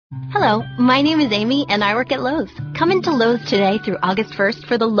Hello, my name is Amy and I work at Lowe's. Come into Lowe's today through August 1st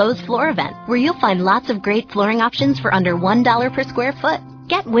for the Lowe's Floor Event, where you'll find lots of great flooring options for under $1 per square foot.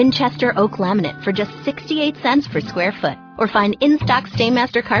 Get Winchester Oak Laminate for just 68 cents per square foot, or find in-stock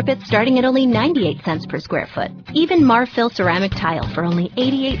Stainmaster carpets starting at only 98 cents per square foot. Even Marfil ceramic tile for only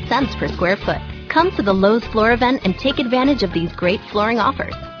 88 cents per square foot. Come to the Lowe's Floor Event and take advantage of these great flooring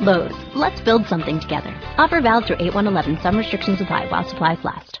offers. Lowe's, let's build something together. Offer valid through 8/1/11. Some restrictions apply while supplies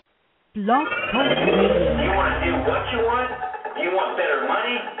last. Blog Talk Radio. You want to do what you want? You want better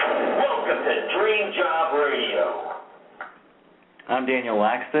money? Welcome to Dream Job Radio. I'm Daniel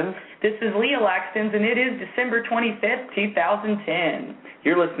Laxton. This is Leah Laxton, and it is December 25th, 2010.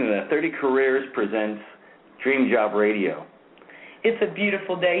 You're listening to 30 Careers Presents Dream Job Radio. It's a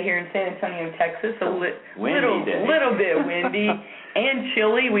beautiful day here in San Antonio, Texas. A little bit windy and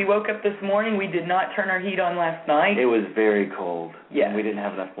chilly. We woke up this morning. We did not turn our heat on last night. It was very cold. Yes. We didn't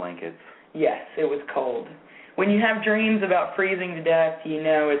have enough blankets. Yes, it was cold. When you have dreams about freezing to death, you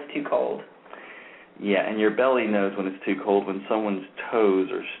know it's too cold. Yeah, and your belly knows when it's too cold when someone's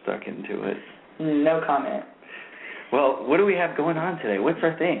toes are stuck into it. No comment. Well, what do we have going on today? What's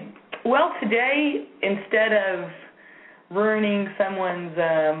our theme? Well, today, instead of ruining someone's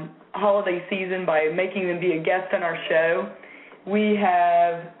holiday season by making them be a guest on our show, we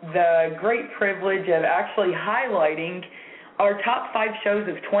have the great privilege of actually highlighting our top 5 shows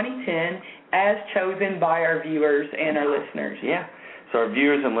of 2010 as chosen by our viewers and our listeners. Yeah, so our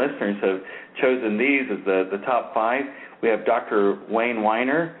viewers and listeners have chosen these as the top 5. We have Dr. Wayne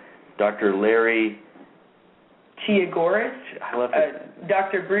Weiner, Dr. Larry Chiagoris, I love it.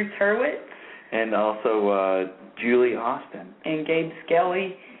 Dr. Bruce Hurwitz, and also Julie Austin. And Gabe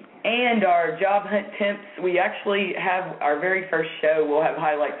Skelly. And our job hunt temps, we actually have our very first show. We'll have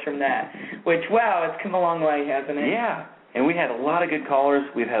highlights from that, which, wow, it's come a long way, hasn't it? Yeah, and we had a lot of good callers.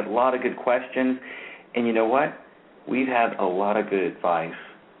 We've had a lot of good questions. And you know what? We've had a lot of good advice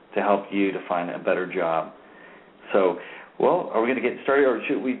to help you to find a better job. So, well, are we going to get started, or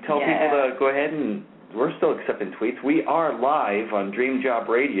should we tell people to go ahead and we're still accepting tweets. We are live on Dream Job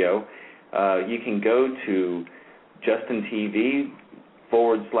Radio. You can go to Justin TV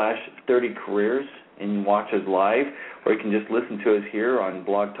 /30 Careers and watch us live, or you can just listen to us here on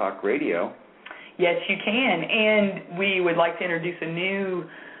Blog Talk Radio. Yes, you can. And we would like to introduce a new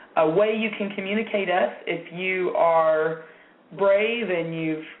way you can communicate us. If you are brave and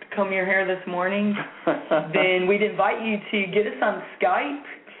you've combed your hair this morning, then we'd invite you to get us on Skype.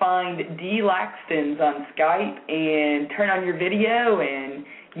 Find D. Laxtons on Skype and turn on your video, and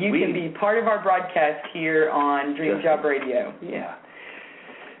you can be part of our broadcast here on Dream Job Radio. Yeah.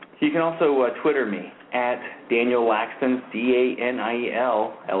 You can also Twitter me at Daniel Laxtons,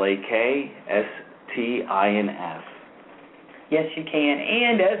 DanielLaxtons. Yes, you can.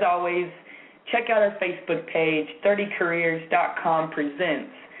 And as always, check out our Facebook page, 30careers.com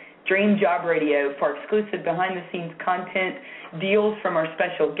presents Dream Job Radio for exclusive behind-the-scenes content, deals from our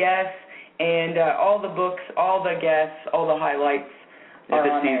special guests, and all the books, all the guests, all the highlights. If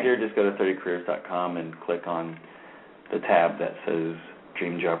it's easier, just go to 30careers.com and click on the tab that says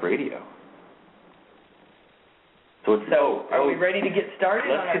Dream Job Radio. So are we ready to get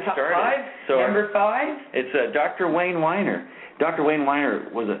started on our top 5? So Number 5? It's Dr. Wayne Weiner. Dr. Wayne Weiner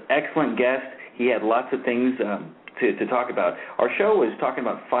was an excellent guest. He had lots of things to talk about. Our show was talking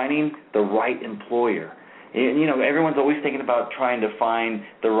about finding the right employer. And, you know, everyone's always thinking about trying to find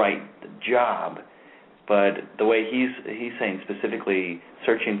the right job, but the way he's saying specifically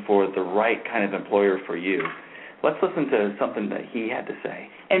searching for the right kind of employer for you. Let's listen to something that he had to say.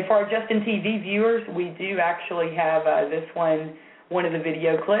 And for our Justin TV viewers, we do actually have this one of the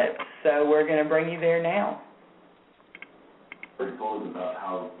video clips, so we're going to bring you there now. Pretty cool about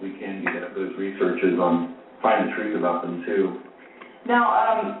how we can get those researches on find the truth about them too.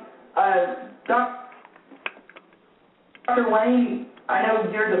 Now, Dr. Wayne, I know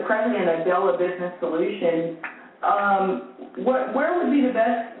you're the president of Della Business Solutions. Where would be the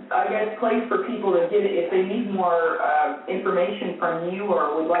best, I guess, place for people to get it if they need more information from you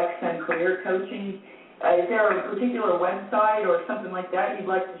or would like some career coaching? Is there a particular website or something like that you'd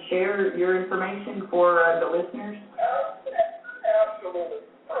like to share your information for the listeners? Absolutely.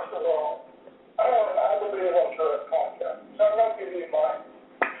 First of all, I will be able to contact. So I'm going to give you my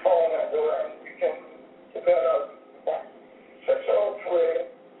phone number, and you can get that up.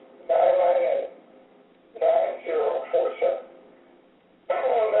 603-998-9047.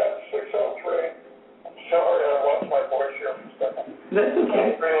 That's 603. I'm sorry, I lost my voice here for a second. That's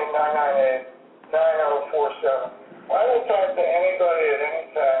okay. 603-998-9047. I will talk to anybody at any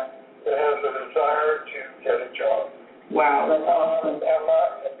time that has a desire to get a job. Wow, that's awesome. And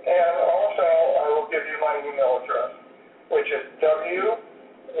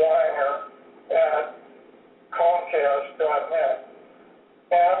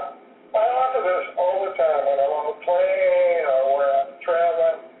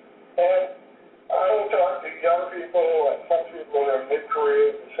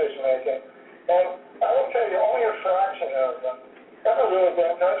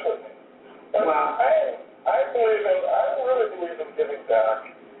back.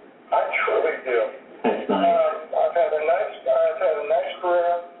 I truly do. That's nice. I've had a nice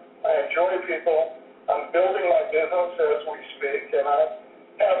career. I enjoy people. I'm building my business as we speak, and I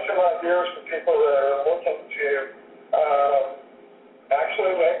have some ideas for people that are looking to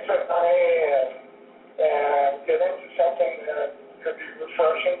actually make some money and get into something that could be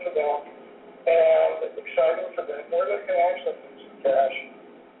refreshing to them and exciting for them, where they can actually make some cash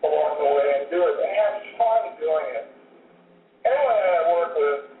along the way and do it and have fun doing it. Anyone that I work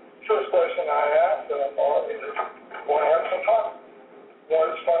with, first question I ask them is, want to have some fun? What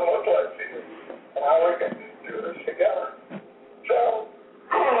does fun look like to you? And how we can do this together. So,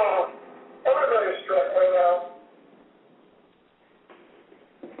 everybody's struggling now.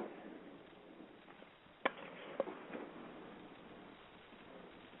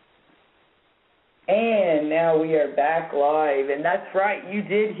 And now we are back live, and that's right, you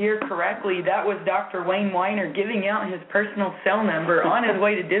did hear correctly. That was Dr. Wayne Weiner giving out his personal cell number on his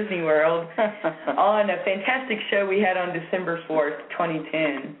way to Disney World on a fantastic show we had on December 4th,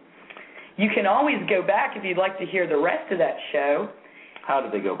 2010. You can always go back if you'd like to hear the rest of that show. How do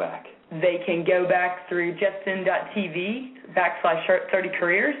they go back? They can go back through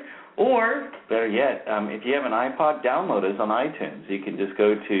justin.tv/30careers, or better yet, if you have an iPod, download us on iTunes. You can just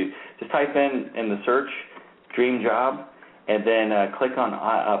just type in the search Dream Job and then click on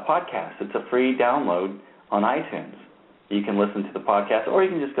podcast. It's a free download on iTunes. You can listen to the podcast, or you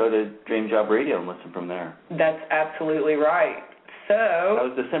can just go to Dream Job Radio and listen from there. That's absolutely right. So that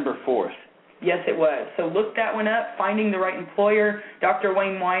was December 4th. Yes, it was. So look that one up, Finding the Right Employer, Dr.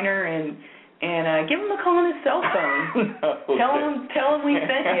 Wayne Weiner, and give him a call on his cell phone. No, tell him we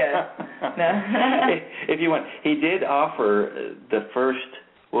sent you. No. If you want, he did offer the first.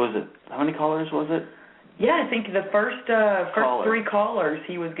 What was it? How many callers was it? Yeah, I think the first 3 callers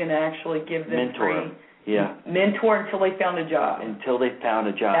he was going to actually give them mentor. Mentor until they found a job. Until they found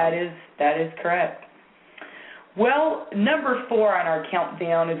a job. That is correct. Well, number 4 on our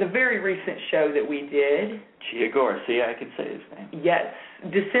countdown is a very recent show that we did. Chiagora. See, I can say his name. Yes,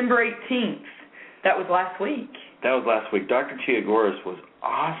 December 18th. That was last week. That was last week. Dr. Chiagoras was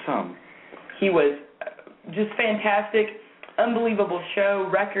awesome. He was just fantastic. Unbelievable show,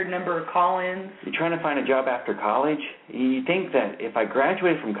 record number of call-ins. You're trying to find a job after college? You think that if I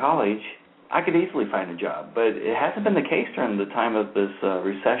graduated from college, I could easily find a job. But it hasn't been the case during the time of this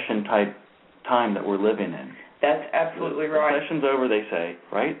recession-type time that we're living in. That's absolutely right. Recession's over, they say,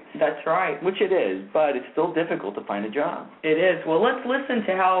 right? That's right. Which it is, but it's still difficult to find a job. It is. Well, let's listen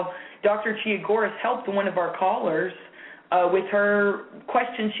to how Dr. Chiagoras helped one of our callers with her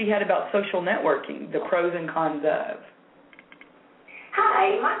question she had about social networking, the pros and cons of.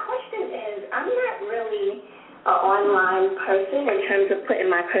 Hi, my question is, I'm not really an online person in terms of putting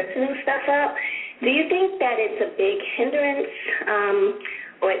my personal stuff up. Do you think that it's a big hindrance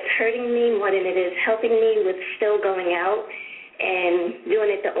or it's hurting me more than it is helping me with still going out and doing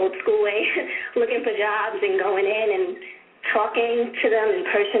it the old school way, looking for jobs and going in and talking to them in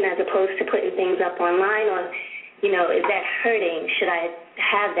person as opposed to putting things up online? Or, is that hurting? Should I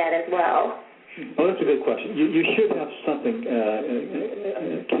have that as well? Well, that's a good question. You should have something,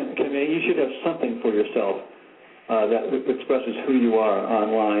 Kimmy, you should have something for yourself that expresses who you are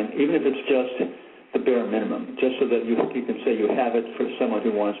online, even if it's just the bare minimum, just so that you can say you have it for someone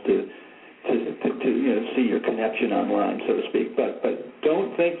who wants to see your connection online, so to speak. But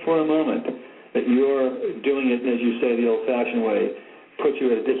don't think for a moment that you're doing it, as you say, the old-fashioned way, puts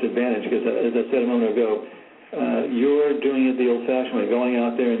you at a disadvantage, because as I said a moment ago, you're doing it the old-fashioned way. Going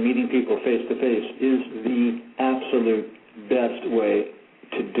out there and meeting people face-to-face is the absolute best way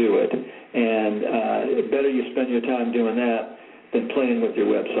to do it. And better you spend your time doing that than playing with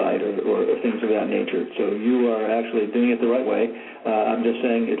your website or things of that nature. So you are actually doing it the right way. I'm just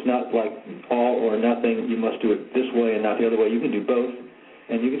saying it's not like all or nothing. You must do it this way and not the other way. You can do both.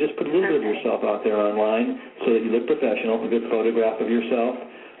 And you can just put a little bit of yourself out there online so that you look professional, a good photograph of yourself,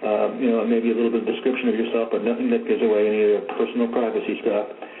 maybe a little bit of description of yourself, but nothing that gives away any of your personal privacy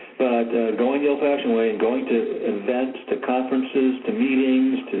stuff. But going the old-fashioned way and going to events, to conferences, to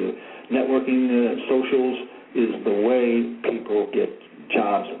meetings, to networking socials is the way people get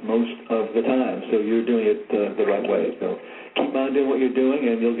jobs most of the time. So you're doing it the right way. So keep on doing what you're doing,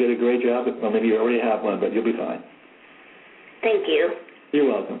 and you'll get a great job. Well, maybe you already have one, but you'll be fine. Thank you. You're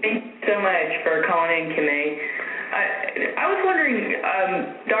welcome. Thanks so much for calling in, Kimmy. I was wondering,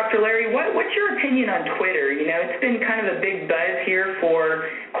 Dr. Larry, what's your opinion on Twitter? It's been kind of a big buzz here for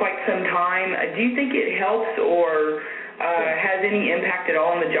quite some time. Do you think it helps or has any impact at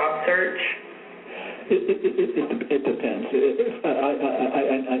all on the job search? It depends.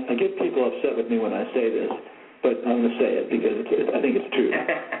 I get people upset with me when I say this, but I'm going to say it because I think it's true.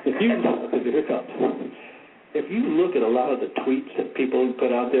 Here it comes. If you look at a lot of the tweets that people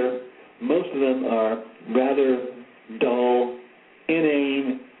put out there, most of them are rather dull,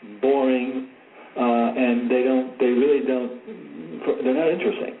 inane, boring, and they're not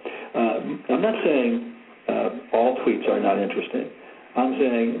interesting. I'm not saying all tweets are not interesting. I'm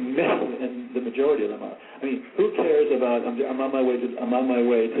saying and the majority of them are. I mean, who cares about? I'm on my way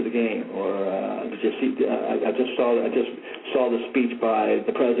to the game, or I just saw the speech by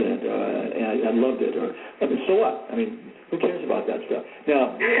the president, and I loved it. Or I mean, so what? I mean, who cares about that stuff?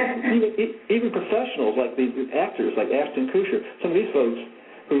 Now, even professionals like the actors, like Ashton Kutcher, some of these folks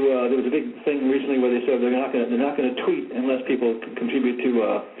who there was a big thing recently where they said they're not going to tweet unless people contribute to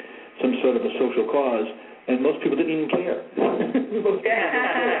some sort of a social cause. And most people didn't even care.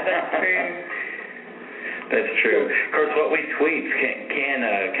 That's true. Of course, what we tweet can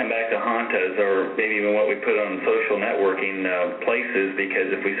come back to haunt us, or maybe even what we put on social networking places,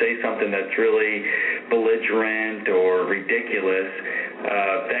 because if we say something that's really belligerent or ridiculous,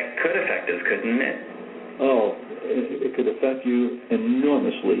 that could affect us, couldn't it? Oh, it could affect you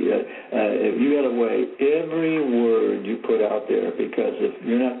enormously. If you got to weigh every word you put out there, because if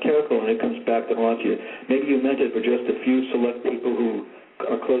you're not careful and it comes back to haunt you, maybe you meant it for just a few select people who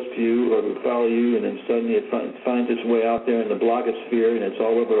are close to you or who follow you, and then suddenly it finds its way out there in the blogosphere, and it's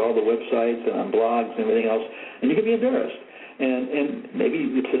all over all the websites and on blogs and everything else, and you can be embarrassed. And maybe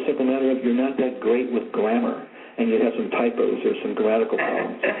it's a simple matter of you're not that great with grammar, and you have some typos or some grammatical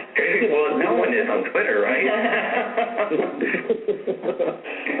problems. Well, no one is on Twitter, right?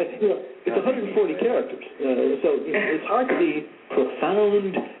 It's 140 characters, so it's hard to be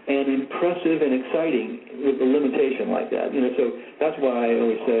profound and impressive and exciting with a limitation like that. So that's why I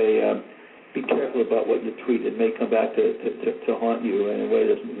always say be careful about what you tweet. It may come back to haunt you in a way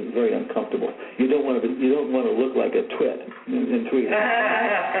that's very uncomfortable. You don't want to look like a twit in tweeting.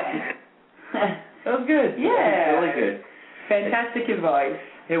 That was good. Yeah. That was really good. Fantastic advice.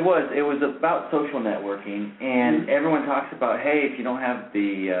 It was about social networking, and everyone talks about, hey, if you don't have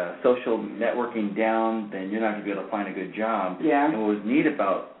the social networking down, then you're not going to be able to find a good job. Yeah. And what was neat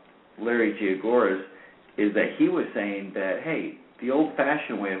about Larry Giagoras is that he was saying that, hey, the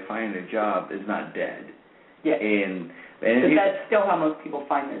old-fashioned way of finding a job is not dead. Yeah. And that's still how most people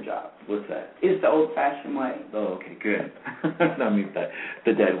find their jobs. What's that? Is the old-fashioned way. Oh, okay, good. I mean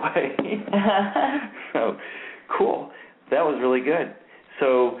the dead way. So, cool. That was really good.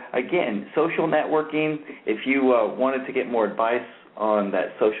 So, again, social networking, if you wanted to get more advice on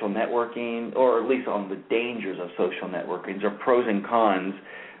that social networking, or at least on the dangers of social networking, or pros and cons,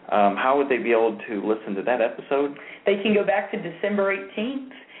 how would they be able to listen to that episode? They can go back to December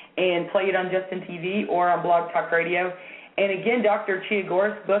 18th and play it on Justin TV or on Blog Talk Radio. And again, Dr.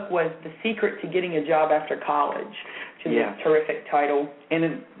 Chiagoras' book was The Secret to Getting a Job After College, which is a terrific title.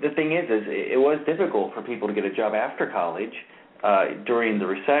 And the thing is it was difficult for people to get a job after college during the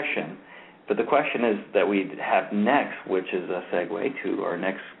recession. But the question is that we have next, which is a segue to our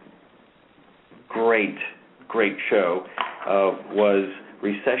next great show, was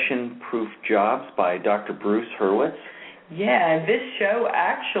Recession-Proof Jobs by Dr. Bruce Hurwitz. Yeah, this show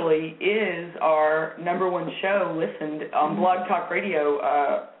actually is our number one show listened on Blog Talk Radio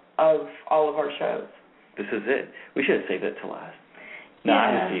of all of our shows. This is it. We should have saved it till last. No, Yeah.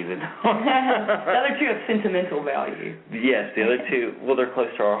 I'm just teasing. The other two have sentimental value. Yes, the other two, well, they're close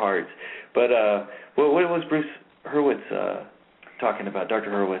to our hearts. But what was Bruce Hurwitz talking about,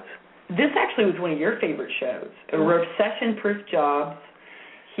 Dr. Hurwitz? This actually was one of your favorite shows, Recession-Proof Jobs.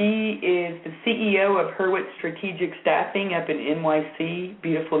 He is the CEO of Hurwitz Strategic Staffing up in NYC,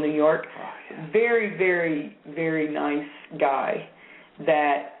 beautiful New York. Oh, yeah. Very, very, very nice guy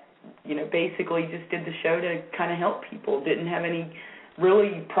that, basically just did the show to kind of help people. Didn't have any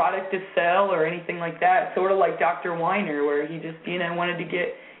really product to sell or anything like that. Sort of like Dr. Weiner, where he just, wanted to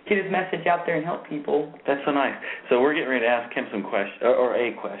get his message out there and help people. That's so nice. So we're getting ready to ask him some question or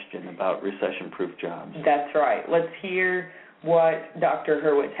a question about recession-proof jobs. That's right. Let's hear what Dr.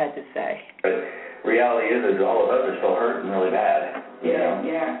 Hurwitz had to say. But reality is all of us are still hurting really bad. Yeah.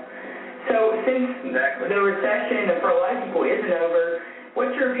 So since the recession for a lot of people isn't over,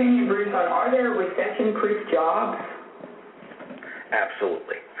 what's your opinion, Bruce, on are there recession-proof jobs?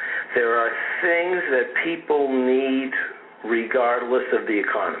 Absolutely. There are things that people need regardless of the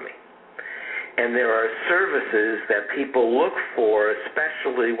economy. And there are services that people look for,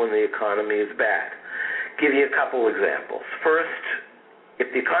 especially when the economy is bad. Give you a couple examples. First,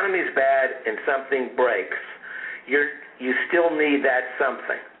 if the economy is bad and something breaks, you still need that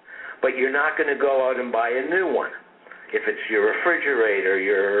something, but you're not going to go out and buy a new one. If it's your refrigerator,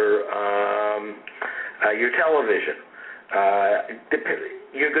 your your television,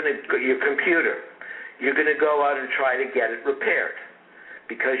 your computer. You're going to go out and try to get it repaired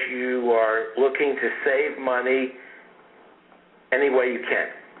because you are looking to save money any way you can.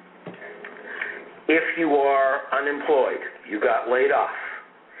 If you are unemployed, you got laid off,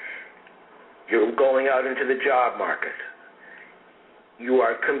 you're going out into the job market, you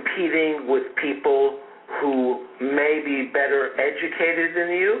are competing with people who may be better educated than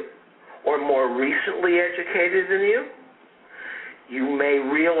you or more recently educated than you. You may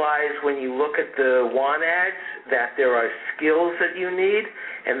realize when you look at the want ads that there are skills that you need,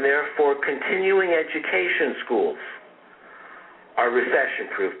 and therefore continuing education schools are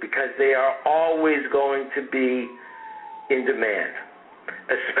recession-proof because they are always going to be in demand,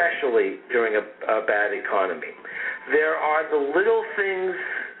 especially during a bad economy. There are the little things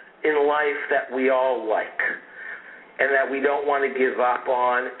in life that we all like and that we don't want to give up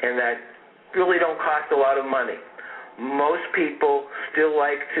on and that really don't cost a lot of money. Most people still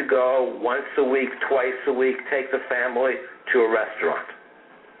like to go once a week, twice a week, take the family to a restaurant.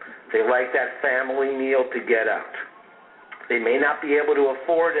 They like that family meal to get out. They may not be able to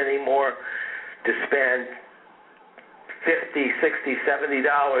afford anymore to spend $50, $60,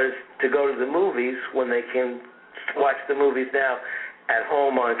 $70 to go to the movies when they can watch the movies now at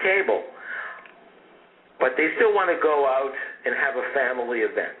home on cable. But they still want to go out and have a family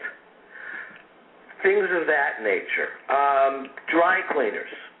event. Things of that nature. Dry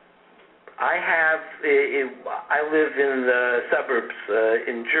cleaners. I live in the suburbs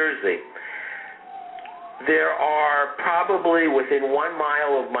in Jersey. There are probably within 1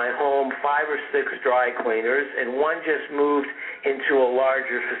 mile of my home 5 or 6 dry cleaners, and one just moved into a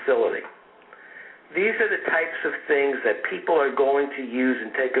larger facility. These are the types of things that people are going to use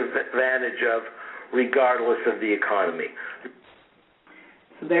and take advantage of regardless of the economy.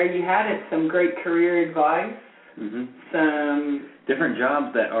 So there you had it, some great career advice, some different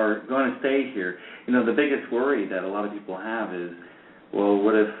jobs that are going to stay here. You know, the biggest worry that a lot of people have is, well,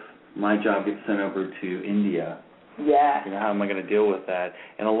 what if my job gets sent over to India? Yeah. You know, how am I going to deal with that?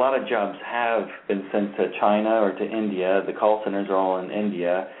 And a lot of jobs have been sent to China or to India. The call centers are all in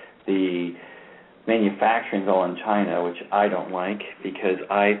India. The manufacturing is all in China, which I don't like because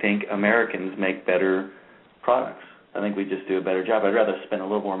I think Americans make better products. I think we just do a better job. I'd rather spend a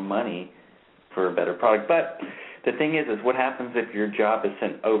little more money for a better product. But the thing is what happens if your job is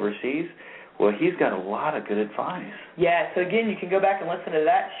sent overseas? Well, he's got a lot of good advice. Yeah, so again, you can go back and listen to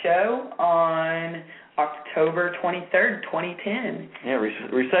that show on October 23rd, 2010. Yeah,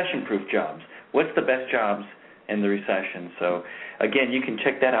 recession-proof jobs. What's the best jobs in the recession? So, again, you can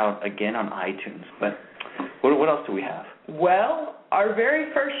check that out again on iTunes. But what else do we have? Well, our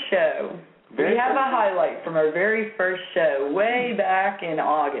very first show. We have a highlight from our very first show way back in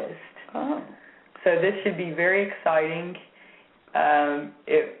August. Oh. So this should be very exciting.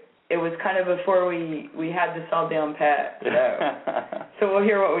 It was kind of before we had this all down pat. So we'll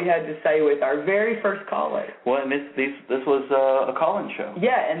hear what we had to say with our very first caller. Well, and this was a call-in show.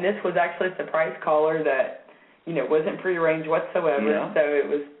 Yeah, and this was actually a surprise caller that, you know, wasn't prearranged whatsoever. Yeah. So it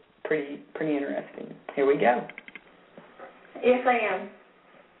was pretty interesting. Here we go. Yes, I am.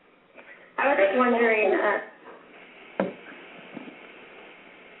 I was just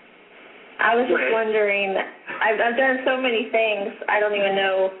wondering. I've done so many things. I don't even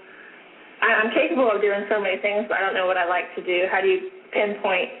know. I'm capable of doing so many things, but I don't know what I like to do. How do you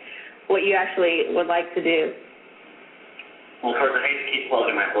pinpoint what you actually would like to do? Well, of course, I hate to keep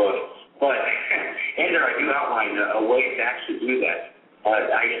plugging my book, but in there I do outline a way to actually do that.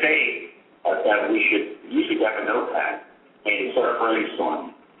 I say that we should usually have a notepad and start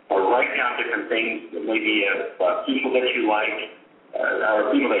brainstorming. Or write down different things, maybe people that you like,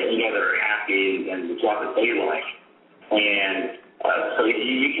 or people that you know that are happy and the job that they like. And so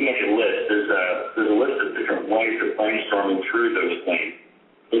you can make a list. There's a list of different ways of brainstorming through those things.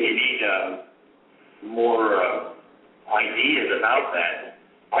 If you need more ideas about that,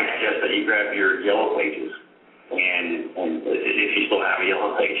 I suggest that you grab your yellow pages. And if you still have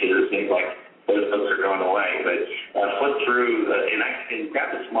yellow pages, things like those are going away, but flip through and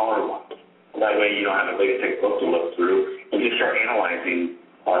grab the smaller ones. That way you don't have a big thick book to look through, and just start analyzing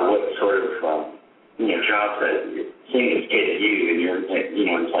what sort of jobs that seem to get at you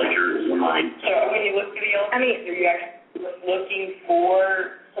and inside your mind. So when you look through the yellow pages, are you actually looking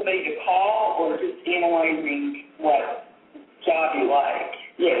for somebody to call, or just analyzing what job you like?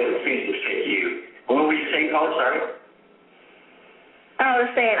 Yeah, it seems to fit you. What were you saying, caller? Sorry. I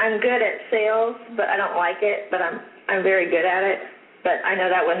was saying I'm good at sales, but I don't like it, but I'm very good at it. But I know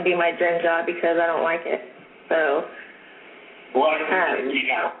that wouldn't be my dream job because I don't like it. So. Well, I think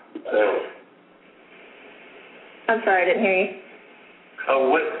I'm sorry, I didn't hear you.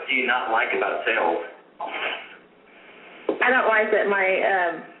 Oh, what do you not like about sales? I don't like that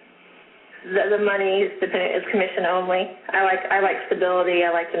my the money is commission only. I like stability.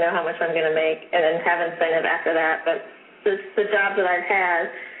 I like to know how much I'm going to make, and then have incentive after that. But the jobs that I've had,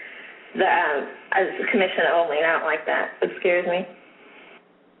 it's commission only, and I don't like that. It scares me.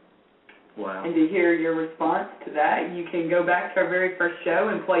 Wow. And to hear your response to that, you can go back to our very first show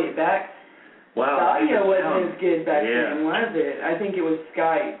and play it back. Wow. The audio wasn't as good back Yeah. then, was it? I think it was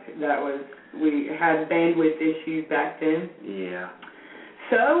Skype we had bandwidth issues back then. Yeah.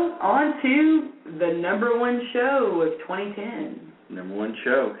 So, on to the number one show of 2010. Number one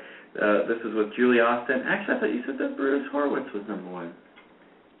show. This is with Julie Austin. Actually, I thought you said that Bruce Horowitz was number one.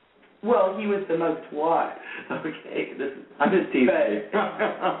 Well, he was the most watched. Okay, I'm just teasing you.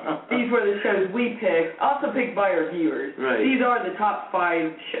 These were the shows we picked, also picked by our viewers. Right. These are the top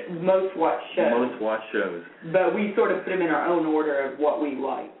 5 most watched shows. Most watched shows. But we sort of put them in our own order of what we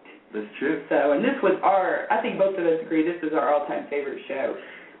liked. That's true. So, and this was I think both of us agree, this was our all-time favorite show.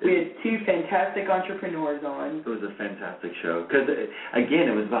 We had 2 fantastic entrepreneurs on. It was a fantastic show. Because, again,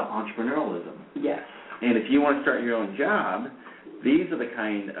 it was about entrepreneurialism. Yes. And if you want to start your own job, these are the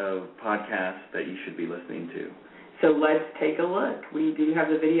kind of podcasts that you should be listening to. So let's take a look. We do have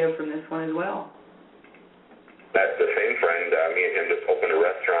the video from this one as well. That's the same friend. Me and him just opened a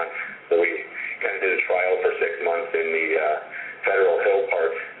restaurant. So we kind of did a trial for 6 months in the Federal Hill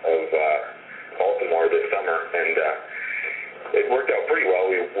part of Baltimore this summer, and it worked out pretty well.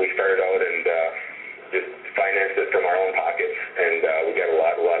 We started out and just financed it from our own pockets, and we got a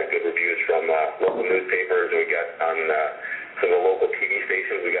lot of good reviews from local newspapers. We got on some of the local TV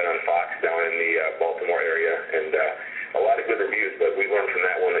stations. We got on Fox down in the Baltimore area, and a lot of good reviews. But we learned from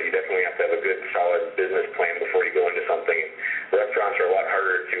that one that you definitely have to have a good, solid business plan before you go into something. Restaurants are a lot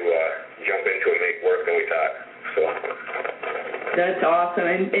harder to jump into and make work than we thought. So. That's awesome.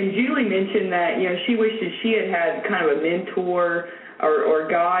 And Julie mentioned that she wishes she had kind of a mentor or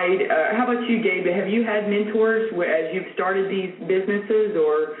guide. How about you, Gabe? Have you had mentors as you've started these businesses,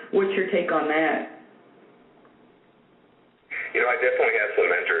 or what's your take on that? I definitely have some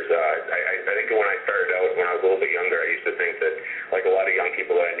mentors. I think when I started out, when I was a little bit younger, I used to think that, like a lot of young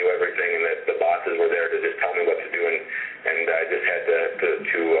people, that I knew everything and that the bosses were there to just tell me what to do, and I just had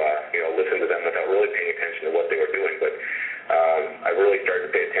to listen to them without really paying attention to what they were doing. But I really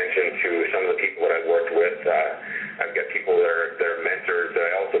started to pay attention to some of the people that I've worked with. I've got people that are mentors that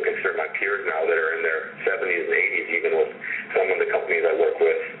I also consider my peers now that are in their 70s and 80s, even with some of the companies I work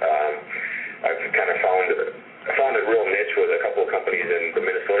with. I've kind of found a real niche with a couple of companies in the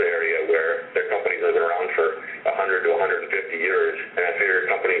Minnesota area where their companies have been around for 100 to 150 years, and I figure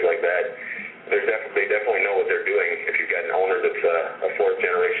companies like that, they definitely know what they're doing. If you've got an owner that's a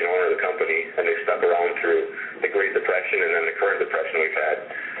fourth-generation owner of the company, and they've stuck around through the Great Depression and then the current depression we've had,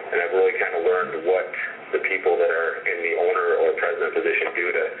 and I've really kind of learned what the people that are in the owner or president position do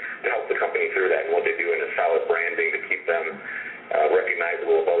to help the company through that, and what they do in a solid branding to keep them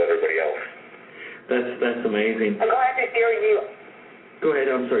recognizable above everybody else. That's amazing. I'm glad to hear you. Go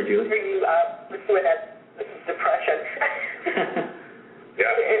ahead. I'm sorry, Julie. Hear you with that depression.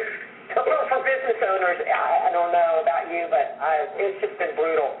 Yeah. For business owners, I don't know about you, but it's just been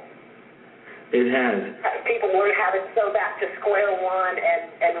brutal. It has. People learn how to go back to square one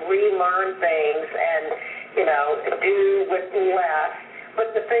and relearn things and, do with less.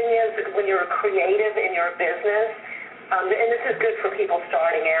 But the thing is, when you're creative in your business, and this is good for people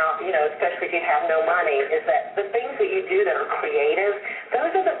starting out, especially if you have no money, is that the things that you do that are creative,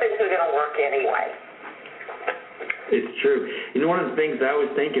 those are the things that are going to work anyway. It's true. One of the things I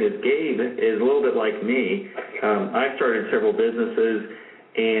was thinking is Gabe is a little bit like me. I started several businesses,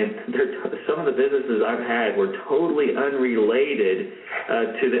 and some of the businesses I've had were totally unrelated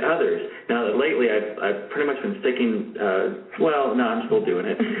to the others. Now, lately I've pretty much been sticking. I'm still doing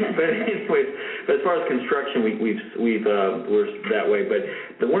it. But anyways, as far as construction, we're that way.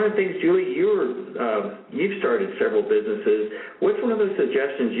 But one of the things, Julie, you've started several businesses. What's one of the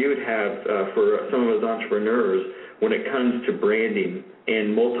suggestions you would have for some of those entrepreneurs when it comes to branding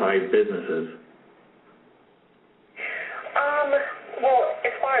and multi-businesses? Well,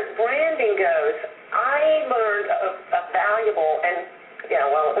 as far as branding goes, I learned a valuable and,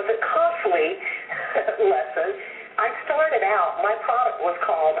 it was a costly lesson. I started out, my product was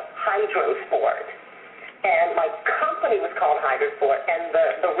called HydroSport, and my company was called HydroSport, and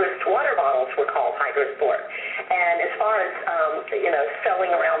the wrist water bottles were called HydroSport. And as far as, selling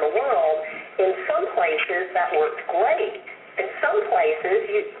around the world, in some places that worked great. In some places,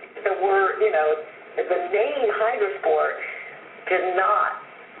 the name HydroSport did not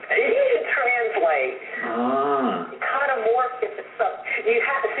You should translate. Ah. It kind of morphs into something. You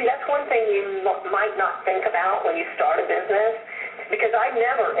have to see. That's one thing you might not think about when you start a business, because I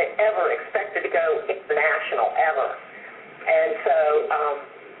never ever expected to go international ever. And so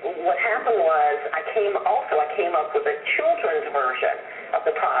what happened was I came up with a children's version of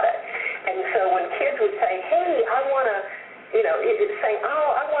the product. And so when kids would say, "Hey, I want to," it's saying,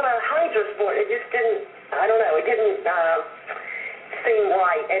 "Oh, I want a Hydra Sport," it just didn't. I don't know. It didn't seem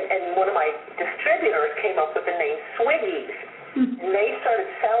right. And one of my distributors came up with the name Swiggies. And they started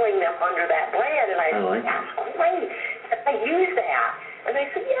selling them under that brand, and I said, "That's great. I use that." And they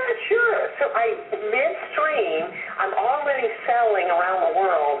said, "Yeah, sure." So midstream, I'm already selling around the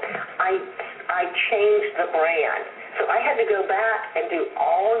world. I changed the brand. So I had to go back and do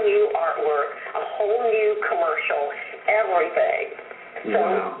all new artwork, a whole new commercial, everything.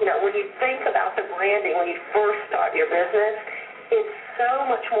 So, when you think about the branding, when you first start your business, it's so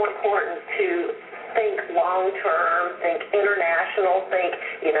much more important to think long-term, think international, think,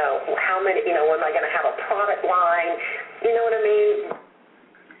 how many, when am I going to have a product line? You know what I mean?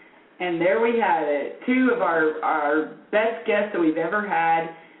 And there we have it. Two of our best guests that we've ever had.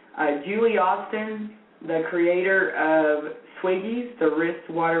 Julie Austin, the creator of Swiggies, the wrist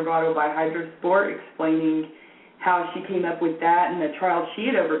water bottle by Hydra Sport, explaining how she came up with that and the trials she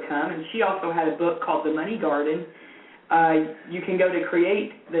had overcome. And she also had a book called The Money Garden. You can go to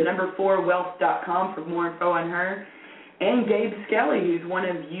create4wealth.com for more info on her. And Gabe Skelly, who's one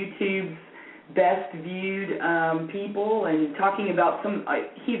of YouTube's best viewed people, and talking about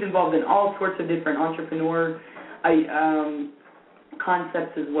he's involved in all sorts of different entrepreneur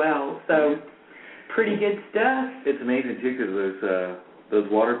concepts as well. So pretty good stuff. It's amazing too, because those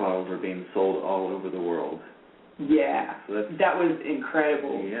water bottles are being sold all over the world. Yeah, so that was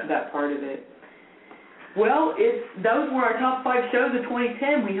incredible. Yeah. That part of it. Well, those were our top 5 shows of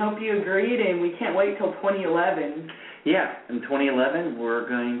 2010. We hope you agreed, and we can't wait till 2011. Yeah, in 2011 we're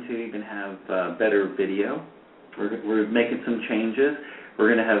going to even have better video. We're making some changes.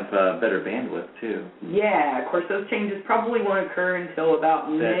 We're going to have better bandwidth too. Yeah, of course those changes probably won't occur until about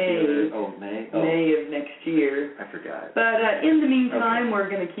May of next year. I forgot. But in the meantime, we're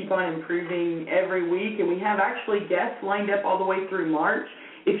going to keep on improving every week, and we have actually guests lined up all the way through March.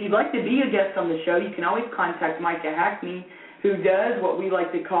 If you'd like to be a guest on the show, you can always contact Micah Hackney, who does what we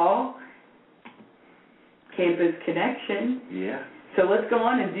like to call Campus Connection. Yeah. So let's go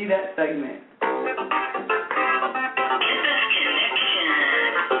on and do that segment.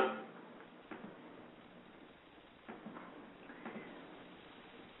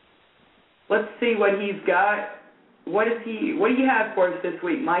 Let's see what he's got. What do you have for us this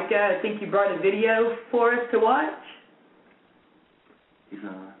week, Micah? I think you brought a video for us to watch. He's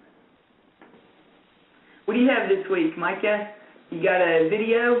not. What do you have this week, Micah? You got a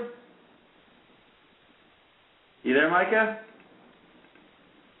video? You there, Micah?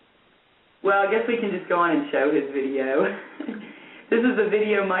 Well, I guess we can just go on and show his video. This is a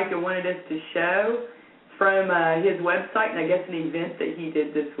video Micah wanted us to show from his website, and I guess an event that he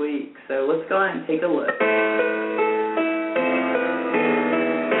did this week. So let's go on and take a look. What's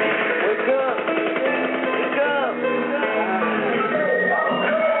up? What's up?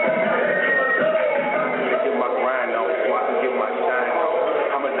 Get my grind on so I can get my shine on.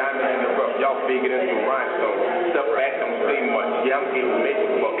 I'm a diamond in the rough. Y'all figure this is rhinestone. Step back, don't say much. Yeah, I'm getting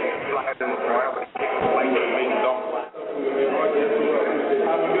mixed, but fly in the ground, like the big dog.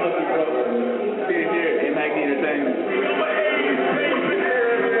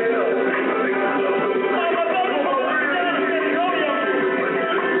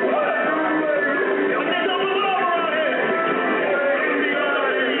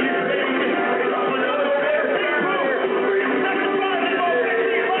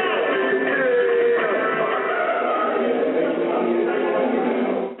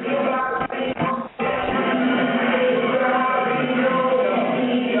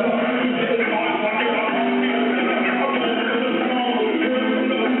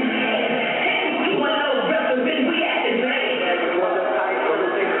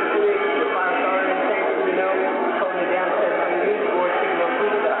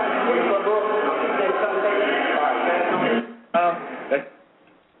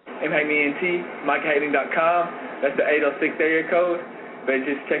 MikeHating.com. That's the 806 area code. But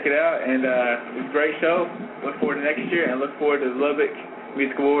just check it out, and it's a great show. Look forward to next year, and look forward to the Lubbock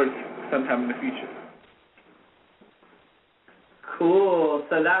Music Awards sometime in the future. Cool.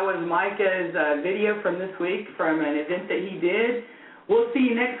 So that was Micah's video from this week from an event that he did. We'll see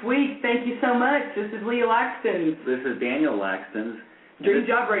you next week. Thank you so much. This is Leah Laxton. This is Daniel Laxton. Dream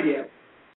Job Radio.